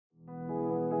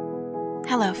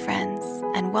Hello, friends,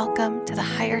 and welcome to the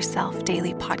Higher Self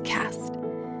Daily Podcast.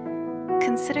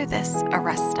 Consider this a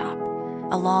rest stop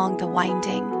along the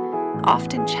winding,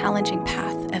 often challenging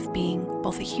path of being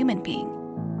both a human being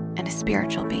and a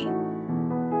spiritual being.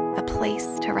 A place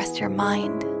to rest your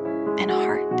mind and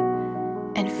heart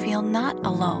and feel not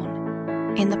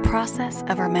alone in the process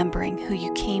of remembering who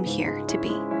you came here to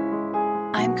be.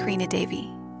 I'm Karina Davey,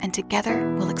 and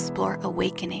together we'll explore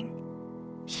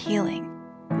awakening, healing,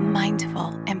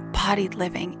 mindful, embodied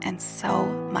living, and so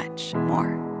much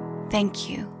more. Thank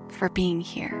you for being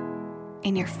here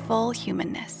in your full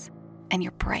humanness and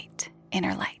your bright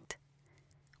inner light.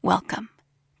 Welcome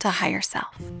to Higher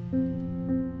Self.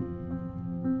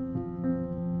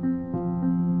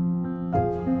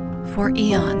 For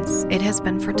eons, it has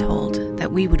been foretold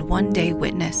that we would one day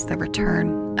witness the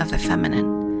return of the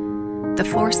feminine, the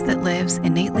force that lives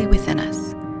innately within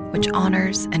us, which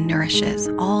honors and nourishes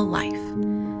all life.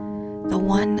 The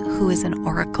one who is an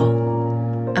oracle,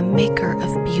 a maker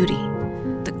of beauty,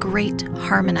 the great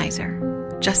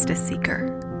harmonizer, justice seeker,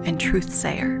 and truth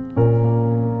sayer.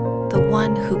 The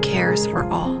one who cares for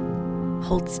all,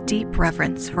 holds deep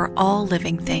reverence for all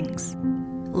living things,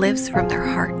 lives from their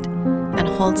heart, and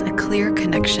holds a clear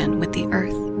connection with the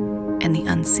earth and the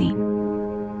unseen.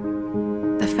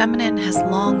 The feminine has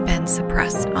long been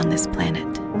suppressed on this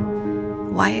planet.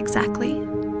 Why exactly?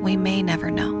 We may never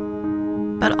know.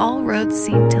 But all roads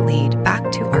seem to lead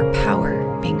back to our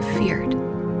power being feared.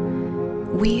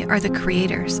 We are the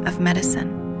creators of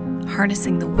medicine,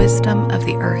 harnessing the wisdom of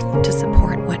the earth to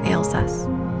support what ails us.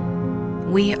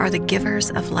 We are the givers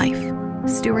of life,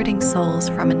 stewarding souls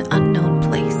from an unknown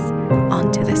place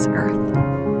onto this earth.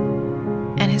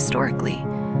 And historically,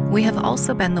 we have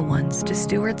also been the ones to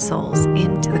steward souls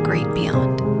into the great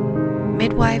beyond.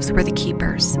 Midwives were the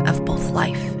keepers of both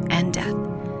life and death,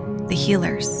 the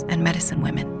healers and medicine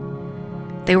women.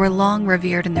 They were long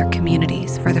revered in their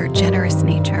communities for their generous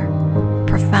nature,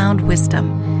 profound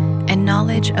wisdom, and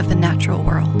knowledge of the natural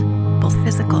world, both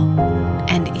physical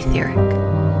and etheric.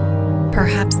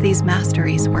 Perhaps these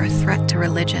masteries were a threat to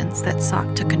religions that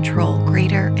sought to control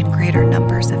greater and greater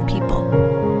numbers of people.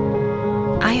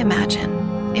 I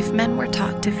imagine if men were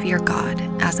taught to fear God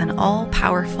as an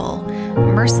all-powerful,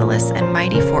 merciless, and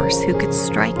mighty force who could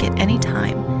strike at any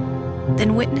time,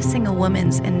 then witnessing a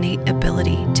woman's innate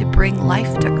ability to bring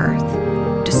life to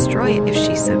earth, destroy it if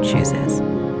she so chooses,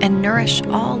 and nourish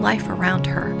all life around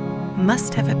her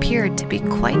must have appeared to be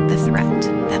quite the threat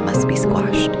that must be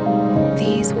squashed.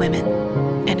 These women,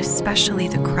 and especially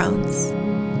the crones,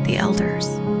 the elders,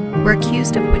 were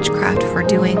accused of witchcraft for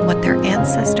doing what their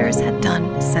ancestors had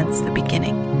done since the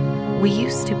beginning. We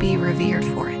used to be revered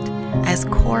for it as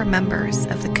core members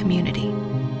of the community.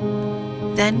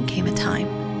 Then came a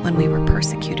time when we were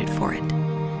persecuted for it.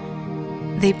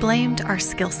 They blamed our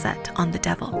skill set on the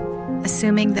devil,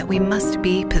 assuming that we must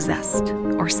be possessed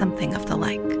or something of the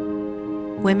like.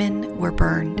 Women were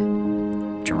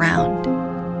burned,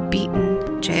 drowned,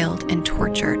 beaten, jailed, and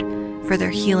tortured for their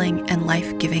healing and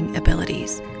life-giving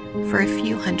abilities for a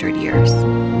few hundred years.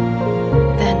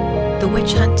 Then the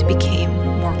witch hunt became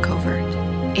more covert.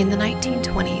 In the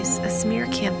 1920s, a smear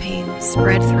campaign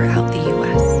spread throughout the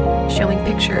U.S., showing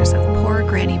pictures of poor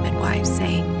granny midwives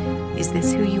saying, "Is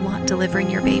this who you want delivering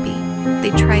your baby?"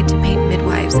 They tried to paint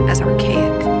midwives as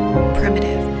archaic,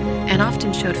 primitive, and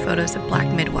often showed photos of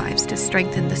black midwives to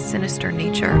strengthen the sinister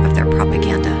nature of their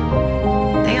propaganda.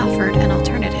 They offered an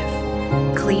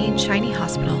alternative: clean, shiny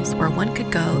hospitals where one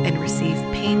could go and receive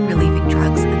pain-relieving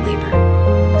drugs in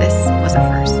labor. This was a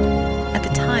first. At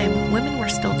the time, women were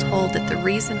still told that the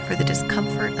reason for the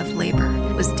discomfort of labor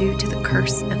was due to the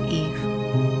curse of Eve.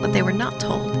 What they were not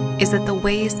told is that the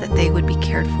ways that they would be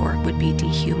cared for would be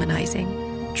dehumanizing,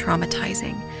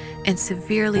 traumatizing, and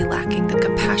severely lacking the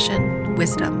compassion,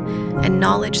 wisdom, and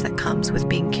knowledge that comes with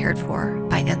being cared for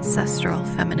by ancestral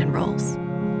feminine roles.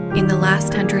 In the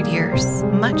last 100 years,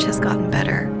 much has gotten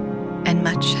better, and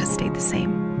much has stayed the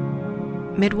same.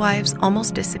 Midwives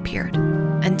almost disappeared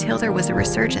until there was a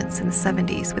resurgence in the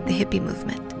 70s with the hippie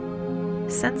movement.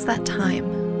 Since that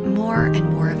time, more and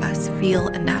more of us feel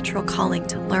a natural calling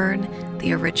to learn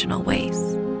the original ways.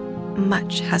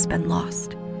 Much has been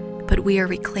lost, but we are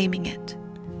reclaiming it,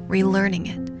 relearning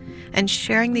it, and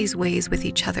sharing these ways with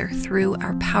each other through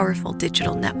our powerful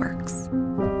digital networks.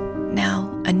 Now,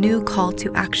 a new call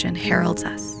to action heralds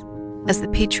us. As the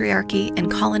patriarchy and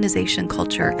colonization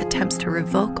culture attempts to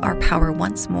revoke our power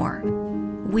once more,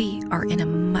 we are in a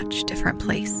much different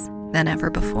place than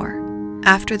ever before.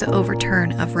 After the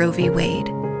overturn of Roe v. Wade,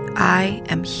 I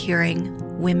am hearing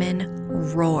women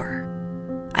roar.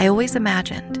 I always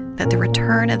imagined that the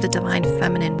return of the divine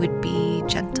feminine would be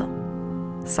gentle,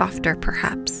 softer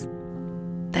perhaps,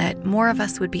 that more of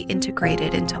us would be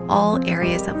integrated into all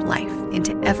areas of life,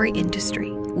 into every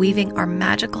industry, weaving our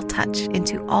magical touch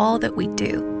into all that we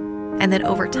do, and that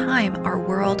over time our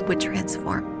world would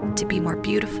transform to be more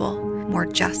beautiful, more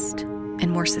just, and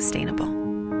more sustainable.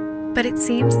 But it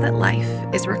seems that life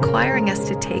is requiring us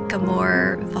to take a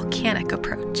more volcanic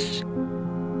approach.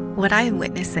 What I am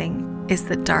witnessing is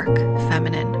the dark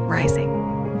feminine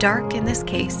rising. Dark in this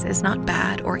case is not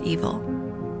bad or evil.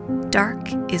 Dark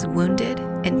is wounded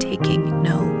and taking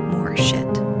no more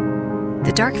shit.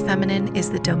 The dark feminine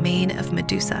is the domain of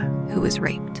Medusa, who was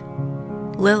raped,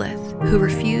 Lilith, who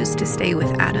refused to stay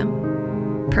with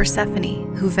Adam,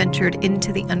 Persephone, who ventured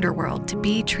into the underworld to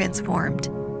be transformed,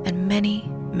 and many,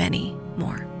 many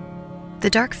more. The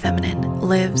dark feminine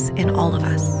lives in all of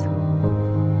us.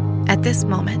 At this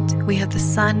moment, we have the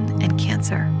sun and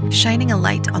Cancer shining a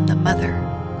light on the mother,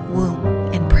 womb,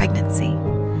 and pregnancy,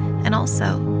 and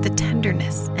also the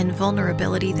tenderness and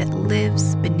vulnerability that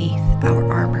lives beneath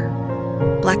our armor.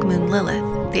 Black Moon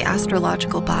Lilith, the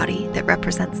astrological body that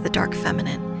represents the dark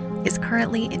feminine, is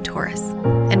currently in Taurus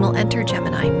and will enter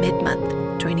Gemini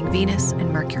mid-month, joining Venus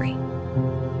and Mercury.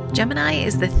 Gemini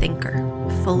is the thinker,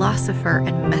 philosopher,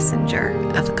 and messenger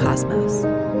of the cosmos.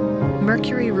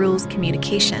 Mercury rules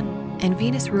communication, and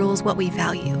Venus rules what we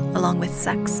value, along with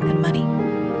sex and money.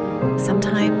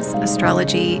 Sometimes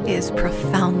astrology is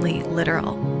profoundly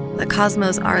literal. The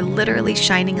cosmos are literally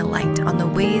shining a light on the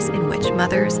ways in which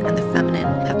mothers and the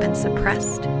feminine have been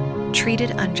suppressed,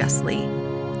 treated unjustly,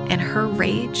 and her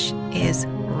rage is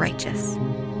righteous.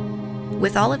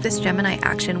 With all of this Gemini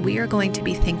action, we are going to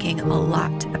be thinking a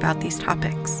lot about these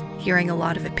topics, hearing a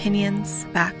lot of opinions,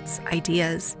 facts,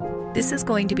 ideas. This is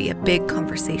going to be a big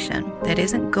conversation that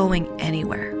isn't going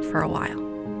anywhere for a while.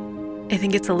 I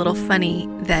think it's a little funny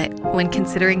that when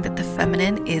considering that the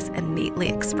feminine is innately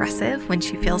expressive when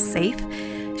she feels safe,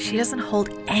 she doesn't hold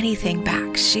anything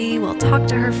back. She will talk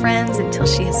to her friends until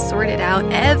she has sorted out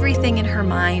everything in her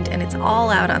mind and it's all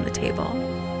out on the table.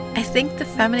 I think the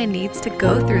feminine needs to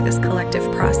go through this collective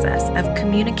process of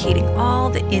communicating all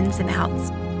the ins and outs.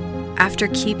 After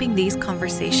keeping these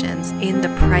conversations in the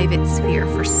private sphere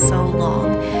for so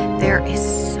long, there is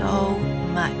so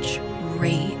much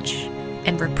rage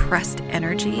and repressed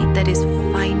energy that is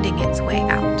finding its way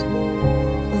out.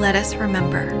 Let us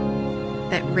remember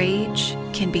that rage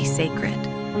can be sacred.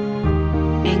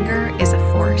 Anger is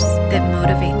a force that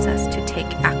motivates us to take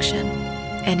action,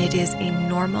 and it is a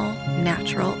normal,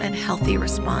 natural, and healthy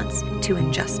response to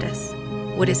injustice.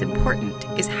 What is important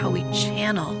is how we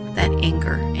channel that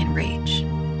anger and rage.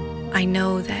 I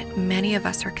know that many of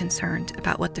us are concerned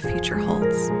about what the future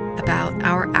holds, about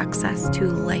our access to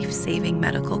life-saving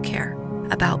medical care,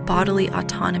 about bodily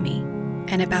autonomy,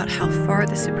 and about how far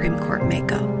the Supreme Court may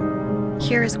go.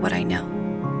 Here is what I know.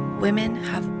 Women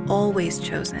have always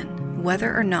chosen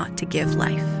whether or not to give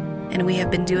life, and we have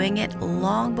been doing it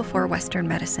long before Western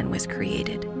medicine was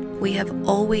created. We have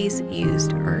always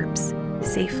used herbs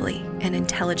safely and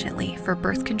intelligently for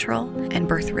birth control and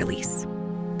birth release.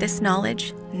 This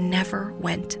knowledge never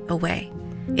went away.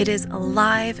 It is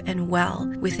alive and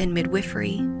well within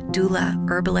midwifery, doula,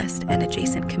 herbalist, and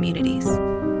adjacent communities.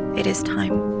 It is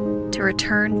time to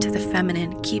return to the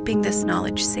feminine, keeping this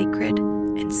knowledge sacred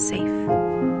and safe.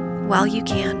 While you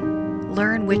can,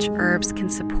 learn which herbs can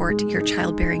support your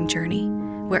childbearing journey,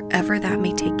 wherever that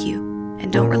may take you,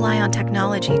 and don't rely on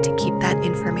technology to keep that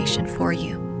information for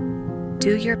you.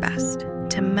 Do your best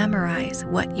to memorize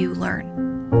what you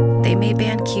learn. They may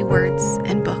ban keywords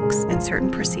and books and certain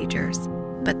procedures,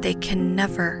 but they can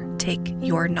never take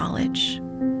your knowledge.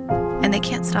 And they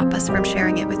can't stop us from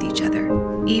sharing it with each other.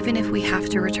 Even if we have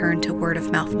to return to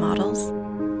word-of-mouth models,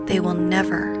 they will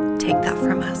never take that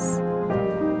from us.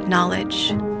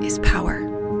 Knowledge is power.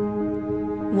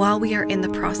 While we are in the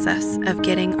process of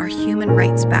getting our human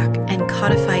rights back and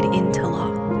codified into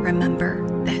law, remember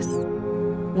this.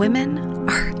 Women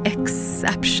are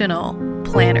exceptional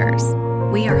planners.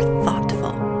 We are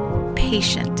thoughtful,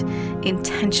 patient,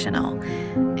 intentional,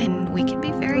 and we can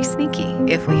be very sneaky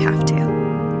if we have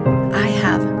to. I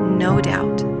have no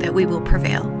doubt that we will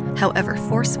prevail, however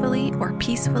forcefully or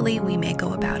peacefully we may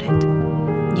go about it.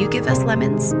 You give us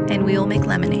lemons and we will make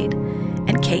lemonade,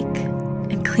 and cake,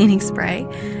 and cleaning spray,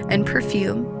 and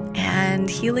perfume, and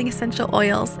healing essential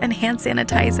oils, and hand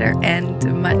sanitizer,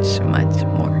 and much, much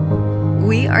more.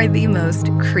 We are the most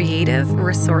creative,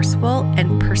 resourceful,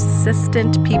 and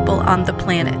persistent people on the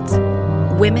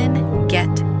planet. Women get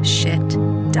shit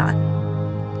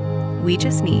done. We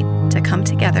just need to come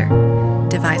together,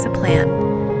 devise a plan,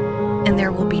 and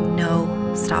there will be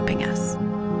no stopping us.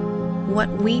 What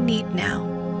we need now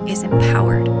is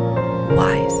empowered,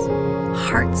 wise,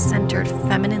 heart-centered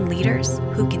feminine leaders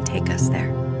who can take us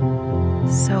there.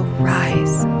 So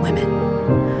rise, women.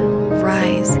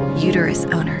 Rise, uterus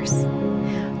owners.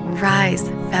 Rise,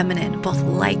 feminine, both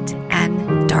light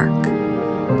and dark.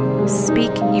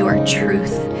 Speak your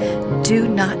truth. Do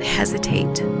not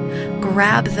hesitate.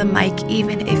 Grab the mic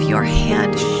even if your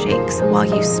hand shakes while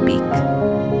you speak.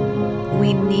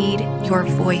 We need your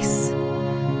voice,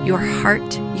 your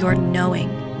heart, your knowing.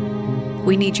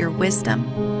 We need your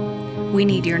wisdom. We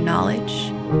need your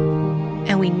knowledge.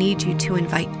 And we need you to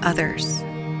invite others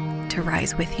to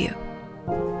rise with you.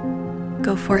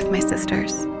 Go forth, my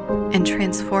sisters, and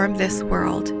transform this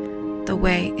world the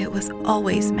way it was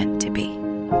always meant to be.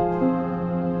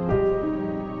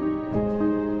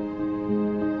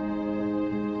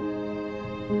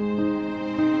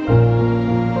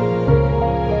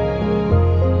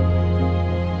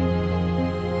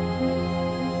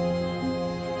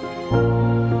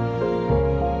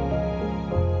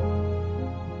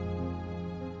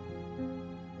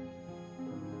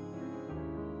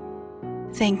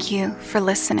 Thank you for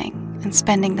listening and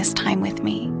spending this time with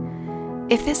me.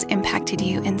 If this impacted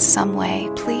you in some way,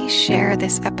 please share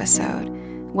this episode,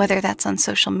 whether that's on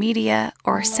social media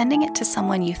or sending it to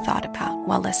someone you thought about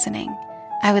while listening.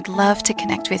 I would love to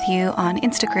connect with you on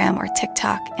Instagram or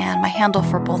TikTok, and my handle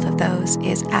for both of those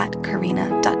is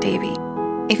 @karina.davy.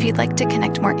 If you'd like to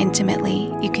connect more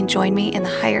intimately, you can join me in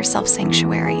the Higher Self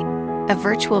Sanctuary, a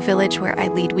virtual village where I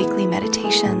lead weekly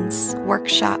meditations,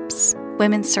 workshops,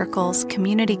 women's circles,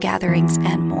 community gatherings,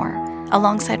 and more,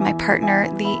 alongside my partner,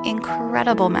 the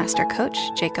incredible master coach,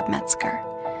 Jacob Metzger.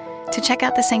 To check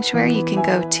out the sanctuary, you can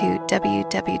go to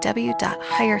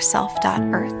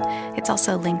www.higherself.earth. It's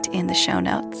also linked in the show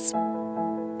notes.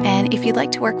 And if you'd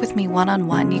like to work with me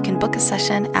one-on-one, you can book a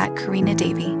session at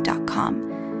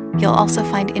karinadavy.com. You'll also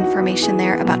find information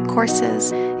there about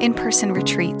courses, in-person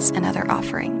retreats, and other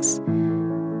offerings.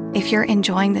 If you're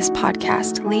enjoying this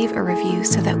podcast, leave a review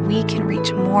so that we can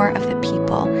reach more of the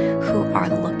people who are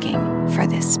looking for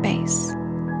this space.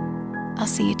 I'll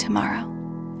see you tomorrow.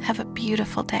 Have a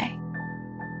beautiful day.